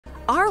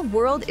Our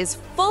world is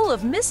full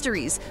of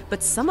mysteries,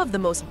 but some of the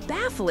most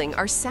baffling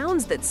are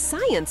sounds that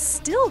science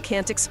still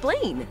can't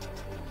explain.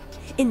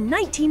 In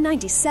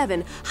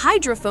 1997,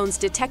 hydrophones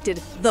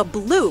detected the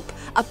bloop,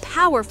 a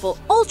powerful,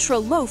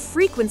 ultra-low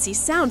frequency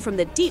sound from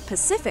the deep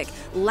Pacific,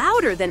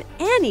 louder than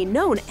any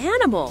known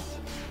animal.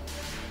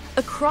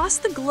 Across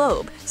the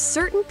globe,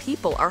 certain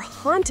people are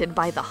haunted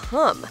by the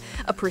hum,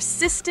 a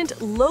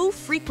persistent,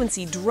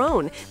 low-frequency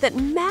drone that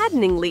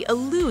maddeningly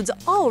eludes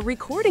all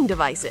recording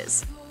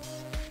devices.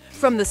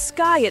 From the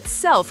sky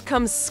itself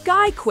comes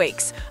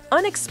skyquakes,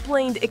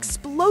 unexplained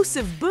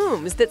explosive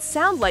booms that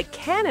sound like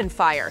cannon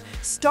fire,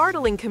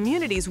 startling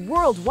communities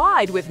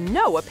worldwide with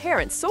no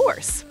apparent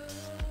source.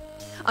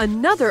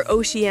 Another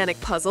oceanic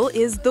puzzle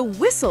is the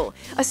whistle,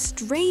 a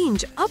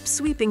strange,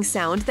 upsweeping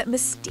sound that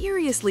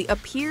mysteriously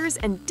appears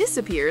and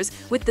disappears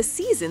with the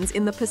seasons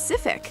in the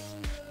Pacific.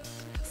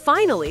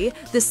 Finally,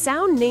 the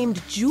sound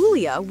named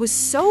Julia was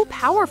so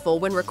powerful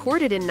when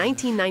recorded in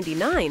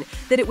 1999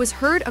 that it was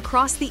heard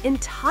across the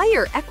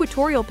entire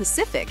equatorial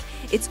Pacific,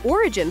 its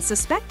origin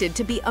suspected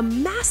to be a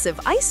massive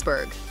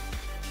iceberg.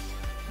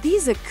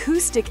 These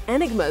acoustic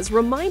enigmas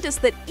remind us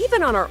that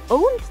even on our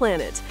own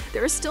planet,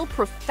 there are still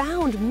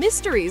profound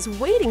mysteries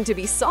waiting to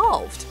be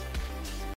solved.